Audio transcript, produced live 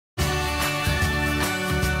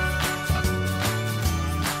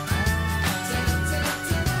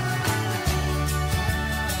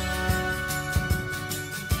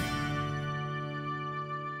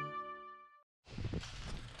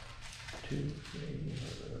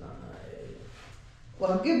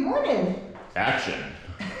Well, good morning. Action.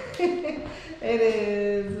 It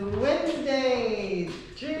is Wednesday,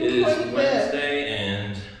 June 25th. It is Wednesday,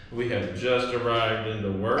 and we have just arrived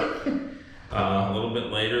into work a little bit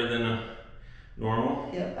later than normal.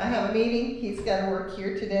 Yep, I have a meeting. He's got to work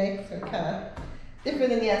here today, so kind of different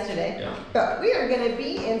than yesterday. Yeah. But we are going to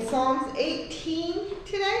be in Psalms 18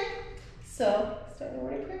 today. So, start the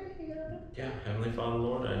word of prayer. You got it? Yeah, Heavenly Father,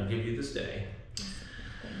 Lord, I give you this day.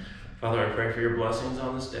 Father, I pray for your blessings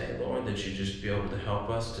on this day, Lord, that you just be able to help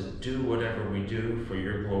us to do whatever we do for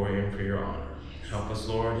your glory and for your honor. Help us,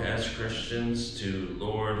 Lord, as Christians to,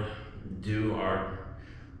 Lord, do our,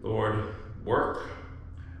 Lord, work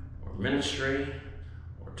or ministry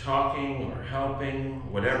or talking or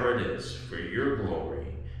helping, whatever it is, for your glory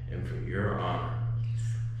and for your honor.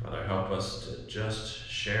 Father, help us to just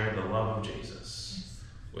share the love of Jesus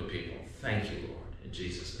with people. Thank you, Lord, in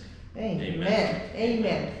Jesus' name. Amen.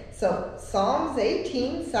 Amen. So, Psalms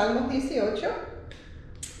 18, Salmo 18.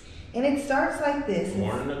 And it starts like this. Good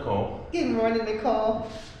morning, Nicole. Good morning, Nicole.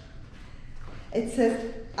 It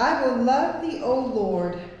says, I will love thee, O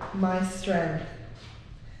Lord, my strength.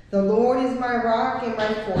 The Lord is my rock and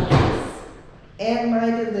my fortress, and my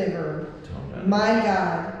deliverer, my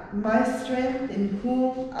God, my strength in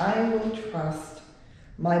whom I will trust,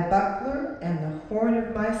 my buckler and the horn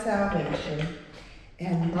of my salvation,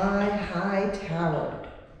 and my high tower.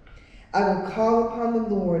 I will call upon the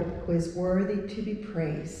Lord, who is worthy to be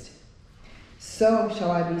praised. So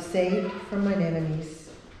shall I be saved from mine enemies.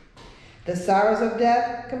 The sorrows of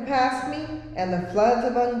death compassed me, and the floods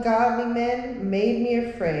of ungodly men made me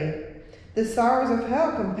afraid. The sorrows of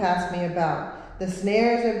hell compassed me about. The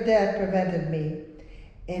snares of death prevented me.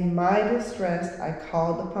 In my distress I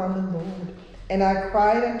called upon the Lord, and I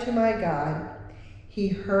cried unto my God. He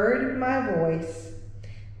heard my voice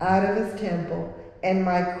out of his temple, and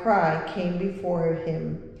my cry came before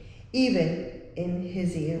him, even in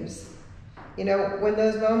his ears. You know, when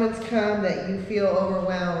those moments come that you feel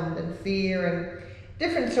overwhelmed and fear and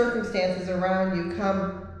different circumstances around you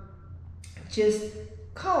come, just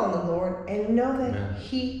call on the Lord and know that Amen.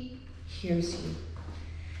 He hears you.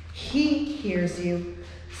 He hears you.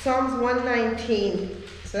 Psalms 119.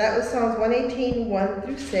 So that was Psalms 118, 1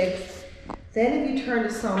 through 6. Then if you turn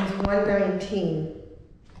to Psalms 119,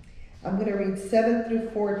 I'm going to read 7 through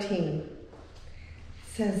 14. It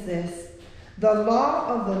says this, the law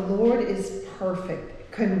of the Lord is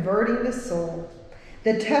perfect, converting the soul.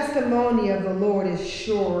 The testimony of the Lord is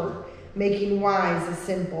sure, making wise the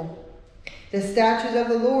simple. The statutes of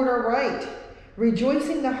the Lord are right,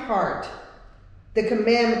 rejoicing the heart. The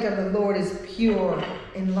commandment of the Lord is pure,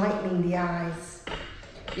 enlightening the eyes.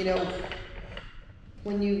 You know,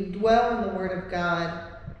 when you dwell in the Word of God,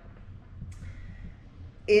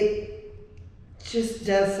 it just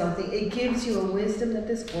does something. It gives you a wisdom that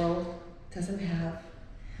this world doesn't have.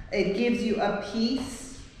 It gives you a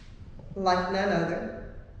peace like none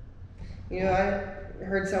other. You know, I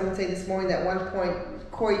heard someone say this morning that at one point,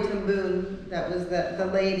 Corrie ten Boom, that was the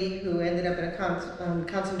lady who ended up in a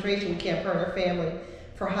concentration camp, her and her family,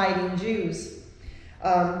 for hiding Jews.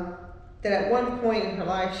 That at one point in her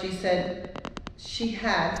life, she said she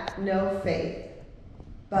had no faith,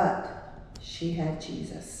 but she had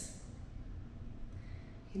Jesus.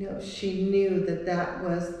 You know, she knew that that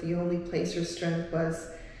was the only place her strength was.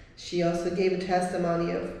 She also gave a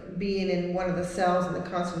testimony of being in one of the cells in the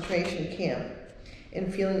concentration camp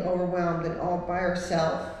and feeling overwhelmed and all by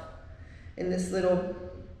herself in this little,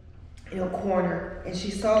 corner. And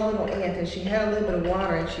she saw a little ant, and she had a little bit of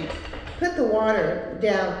water, and she put the water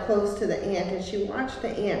down close to the ant, and she watched the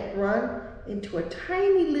ant run into a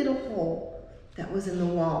tiny little hole that was in the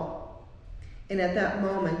wall. And at that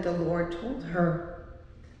moment, the Lord told her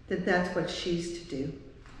that that's what she's to do.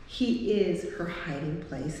 He is her hiding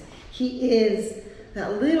place. He is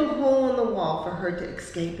that little hole in the wall for her to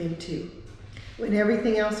escape into. When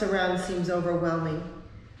everything else around seems overwhelming,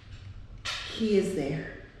 He is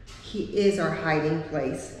there. He is our hiding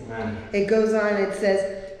place. Amen. It goes on, it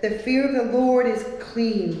says, the fear of the Lord is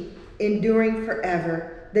clean, enduring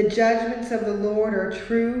forever. The judgments of the Lord are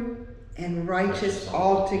true and righteous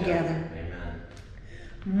altogether.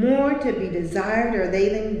 More to be desired are they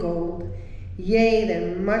than gold, yea,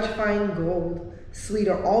 than much fine gold,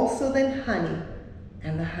 sweeter also than honey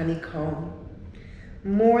and the honeycomb.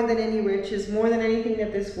 More than any riches, more than anything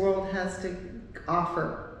that this world has to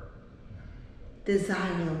offer.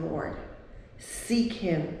 Desire the Lord. Seek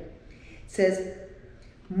Him. It says,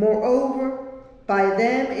 moreover, by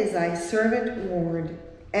them is thy servant warned,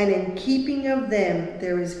 and in keeping of them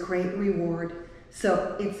there is great reward.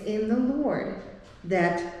 So it's in the Lord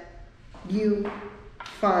that you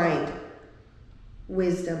find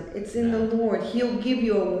wisdom. It's in the Lord. He'll give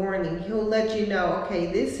you a warning. He'll let you know,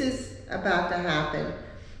 okay, this is about to happen.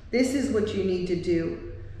 This is what you need to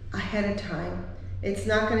do ahead of time. It's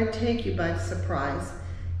not going to take you by surprise.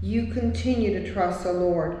 You continue to trust the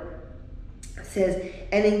Lord. It says,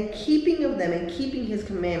 and in keeping of them, and keeping his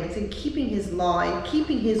commandments, and keeping his law, and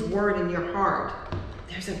keeping his word in your heart,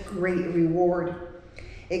 there's a great reward.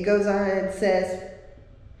 It goes on and it says,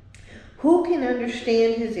 who can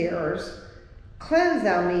understand his errors? Cleanse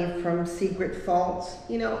thou me from secret faults.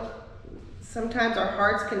 You know, sometimes our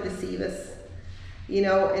hearts can deceive us, you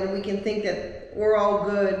know, and we can think that we're all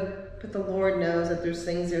good, but the Lord knows that there's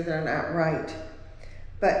things there that are not right.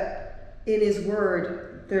 But in his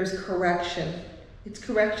word, there's correction. It's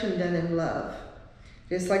correction done in love.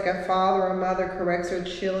 Just like a father or mother corrects their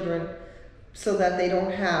children so that they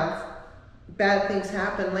don't have bad things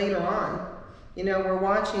happen later on. You know, we're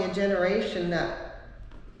watching a generation that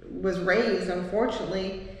was raised,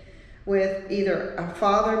 unfortunately, with either a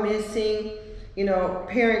father missing, you know,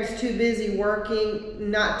 parents too busy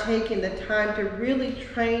working, not taking the time to really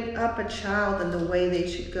train up a child in the way they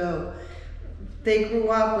should go. They grew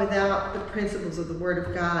up without the principles of the Word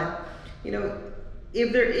of God. You know,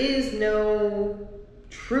 if there is no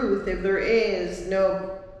truth, if there is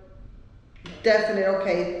no definite,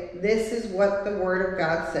 okay, this is what the Word of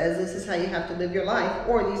God says, this is how you have to live your life,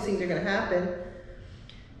 or these things are going to happen,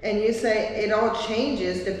 and you say it all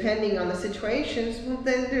changes depending on the situations, well,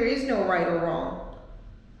 then there is no right or wrong.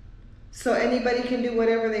 So anybody can do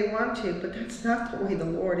whatever they want to, but that's not the way the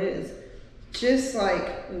Lord is. Just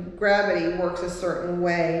like gravity works a certain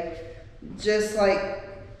way, just like,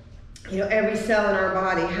 you know, every cell in our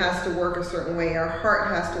body has to work a certain way, our heart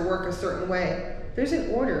has to work a certain way. There's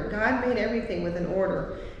an order. God made everything with an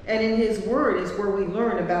order. And in his word is where we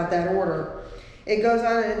learn about that order. It goes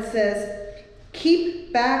on and it says,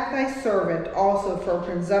 keep back thy servant also for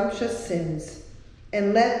presumptuous sins,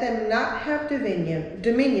 and let them not have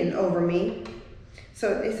dominion over me.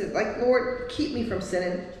 So it says, like, Lord, keep me from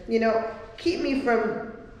sinning. You know, keep me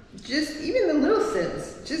from just even the little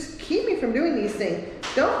sins. Just keep me from doing these things.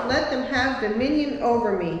 Don't let them have dominion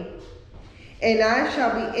over me. And I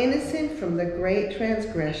shall be innocent from the great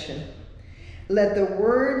transgression. Let the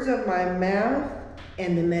words of my mouth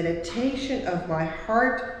and the meditation of my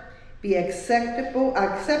heart be acceptable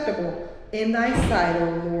in thy sight,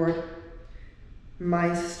 O Lord,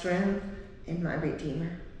 my strength and my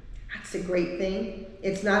Redeemer. That's a great thing.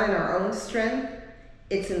 It's not in our own strength.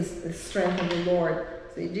 It's in the strength of the Lord.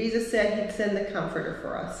 So Jesus said he'd send the Comforter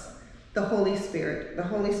for us. The Holy Spirit. The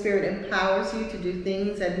Holy Spirit empowers you to do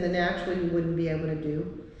things that in the natural you wouldn't be able to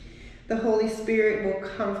do. The Holy Spirit will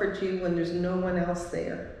comfort you when there's no one else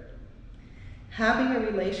there. Having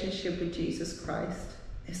a relationship with Jesus Christ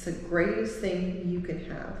is the greatest thing you can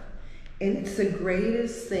have. And it's the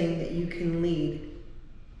greatest thing that you can lead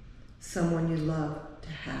someone you love to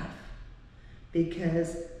have.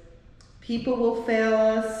 Because people will fail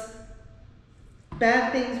us.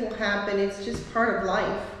 Bad things will happen. It's just part of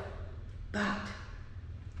life. But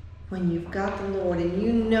when you've got the Lord and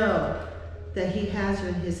you know that he has you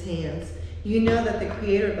in his hands, you know that the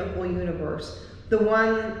creator of the whole universe, the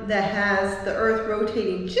one that has the earth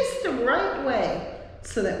rotating just the right way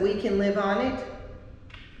so that we can live on it,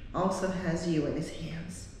 also has you in his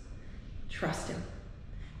hands. Trust him.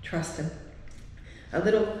 Trust him. A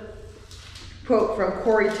little quote from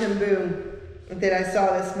Corrie ten Boom that I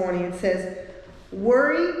saw this morning. It says,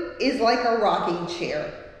 worry is like a rocking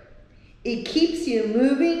chair. It keeps you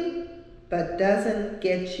moving, but doesn't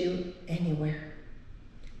get you anywhere.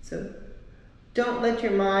 So don't let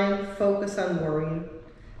your mind focus on worrying.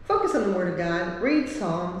 Focus on the Word of God. Read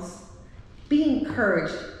Psalms. Be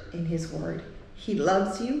encouraged in his Word. He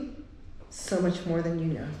loves you so much more than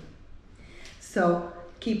you know. So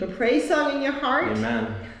keep a praise song in your heart.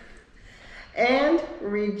 Amen. And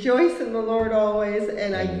rejoice in the Lord always.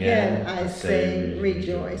 And again I say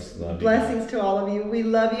rejoice. Blessings to all of you. We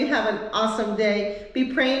love you. Have an awesome day.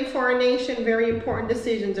 Be praying for our nation. Very important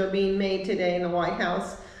decisions are being made today in the White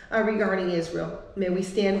House regarding Israel. May we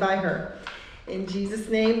stand by her. In Jesus'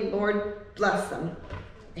 name, Lord, bless them.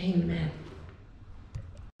 Amen.